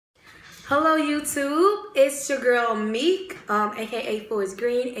Hello YouTube, it's your girl Meek, aka Forest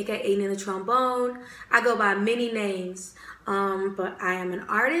Green, aka Nina Trombone. I go by many names, but I am an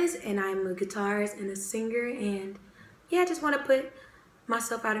artist and I'm a guitarist and a singer, and yeah, I just want to put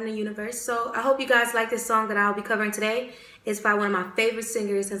myself out in the universe. So I hope you guys like this song that I'll be covering today. It's by one of my favorite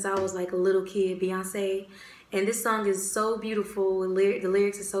singers since I was like a little kid, Beyonce, and this song is so beautiful. The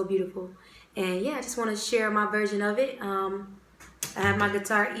lyrics are so beautiful, and yeah, I just want to share my version of it. I have my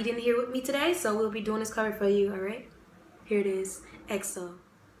guitar Eden here with me today, so we'll be doing this cover for you, alright? Here it is, XO.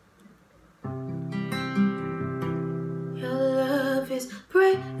 Your love is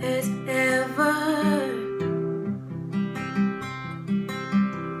bright as ever,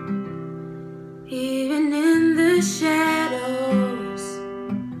 even in the shadows.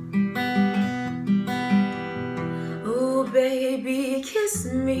 Oh baby, kiss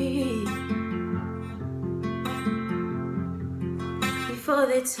me before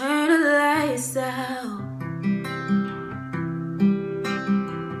they turn the lights out.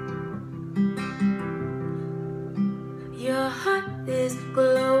 Your heart is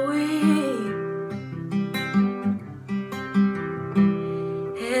glowing,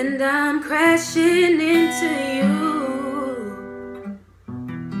 and I'm crashing into you.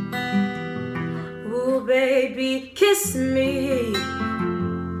 Oh baby, kiss me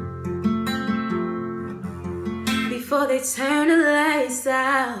before they turn the lights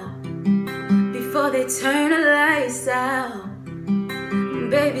out, before they turn the lights out.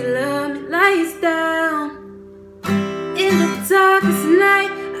 Baby, love me lights down. In the darkest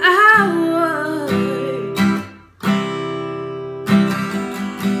night hour,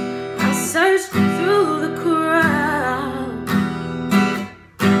 I'll search through the crowd.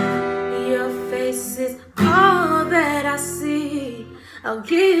 Your face is all that I see. I'll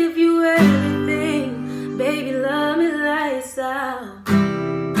give you everything. Baby, love me lights out.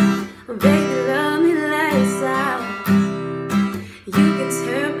 Baby, love me lights out. You can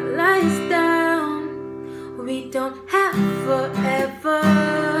turn my lights down. We don't have forever.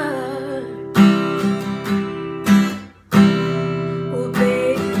 Oh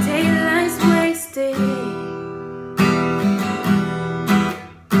baby, daylight's wasted.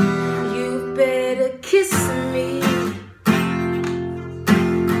 You better kiss me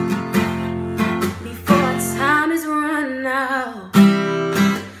before time is run out.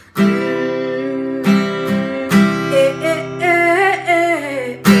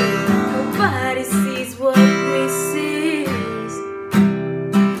 Nobody sees what we see.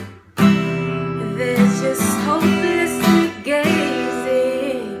 They're just hopelessly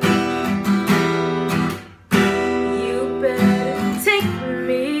gazing. You better take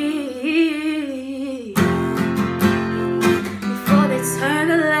me before they turn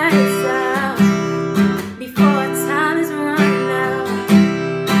the lights out, before time is run out.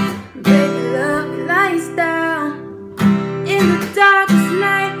 Baby, love me lights down. In the darkest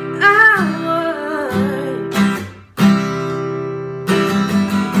night hour,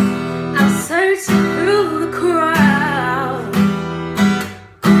 I'll search through the crowd.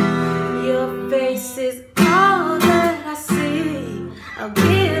 Your face is all that I see. I'll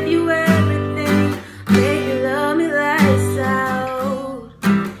give you everything. Baby, love me lights out.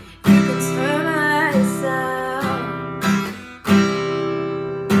 You can turn my lights out.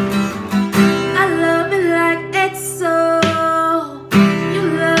 I love it like XO. You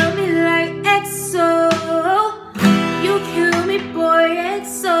love me like XO. You kill me, boy,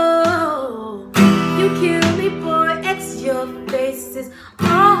 XO. You kill me, boy, X. Your face is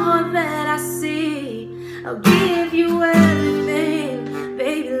all that I see. I'll give you everything.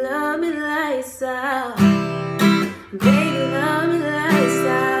 Baby, love me lights out. Baby, love me lights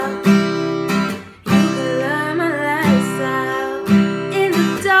out. You can love my lights out. In the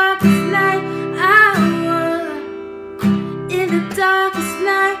darkest night hour, in the darkest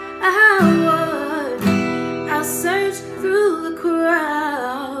night hour, I'll search through the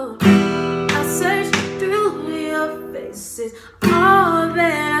crowd. I'll search through your faces, all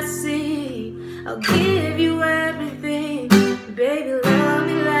that I see. I'll give you everything. Baby, love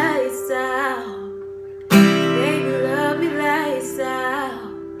me lights out. Baby, love me lights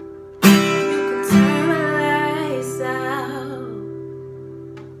out. You can turn my lights out.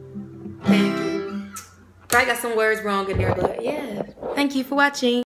 Thank you. I got some words wrong in there, but yeah. Thank you for watching.